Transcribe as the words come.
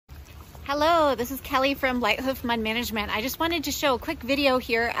Hello, this is Kelly from Lighthoof Mud Management. I just wanted to show a quick video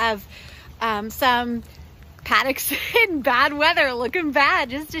here of some paddocks in bad weather, looking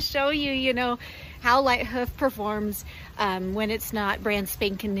bad, just to show you, how Lighthoof performs when it's not brand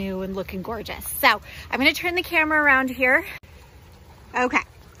spanking new and looking gorgeous. So I'm going to turn the camera around here. Okay,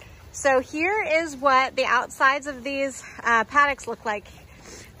 so here is what the outsides of these paddocks look like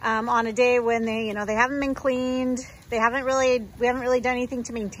on a day when they haven't been cleaned. We haven't really done anything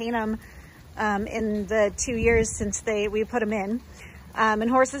to maintain them in the 2 years since we put them in. And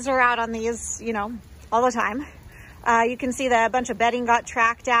horses are out on these, all the time. You can see that a bunch of bedding got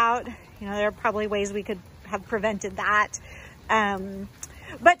tracked out. There are probably ways we could have prevented that.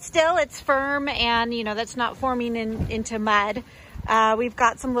 But still, it's firm and, that's not forming into mud. We've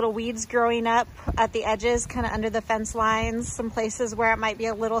got some little weeds growing up at the edges, kind of under the fence lines, some places where it might be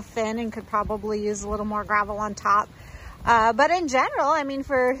a little thin and could probably use a little more gravel on top. But in general,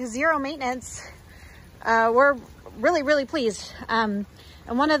 for zero maintenance, we're really pleased. And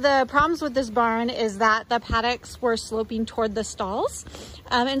one of the problems with this barn is that the paddocks were sloping toward the stalls.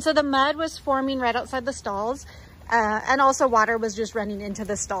 And so the mud was forming right outside the stalls, and also water was just running into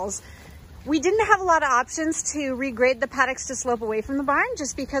the stalls. We didn't have a lot of options to regrade the paddocks to slope away from the barn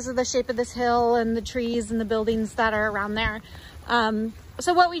just because of the shape of this hill and the trees and the buildings that are around there.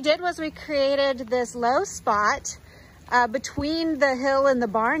 So what we did was we created this low spot between the hill and the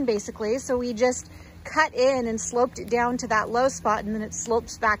barn, basically. So we just cut in and sloped it down to that low spot, and then it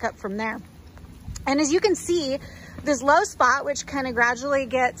slopes back up from there. And as you can see, this low spot, which kind of gradually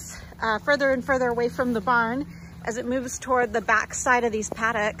gets further and further away from the barn as it moves toward the back side of these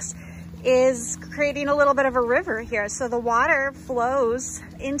paddocks, is creating a little bit of a river here. So the water flows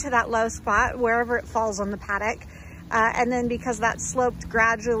into that low spot wherever it falls on the paddock. And then because that sloped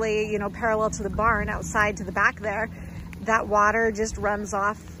gradually, parallel to the barn outside to the back there, that water just runs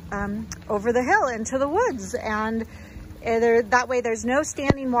off over the hill into the woods. And that way there's no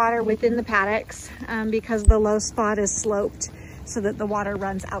standing water within the paddocks because the low spot is sloped so that the water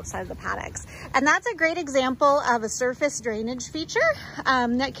runs outside the paddocks. And that's a great example of a surface drainage feature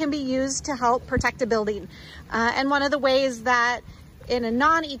that can be used to help protect a building. And one of the ways that in a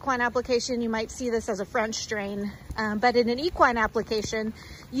non-equine application, you might see this as a French drain, but in an equine application,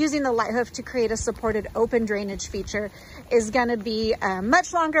 using the Lighthoof to create a supported open drainage feature is gonna be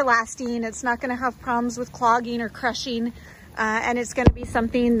much longer lasting. It's not gonna have problems with clogging or crushing, and it's gonna be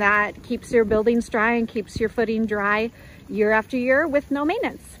something that keeps your buildings dry and keeps your footing dry year after year with no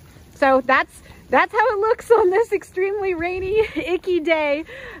maintenance. So that's how it looks on this extremely rainy, icky day.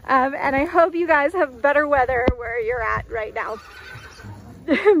 And I hope you guys have better weather where you're at right now.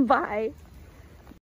 Bye.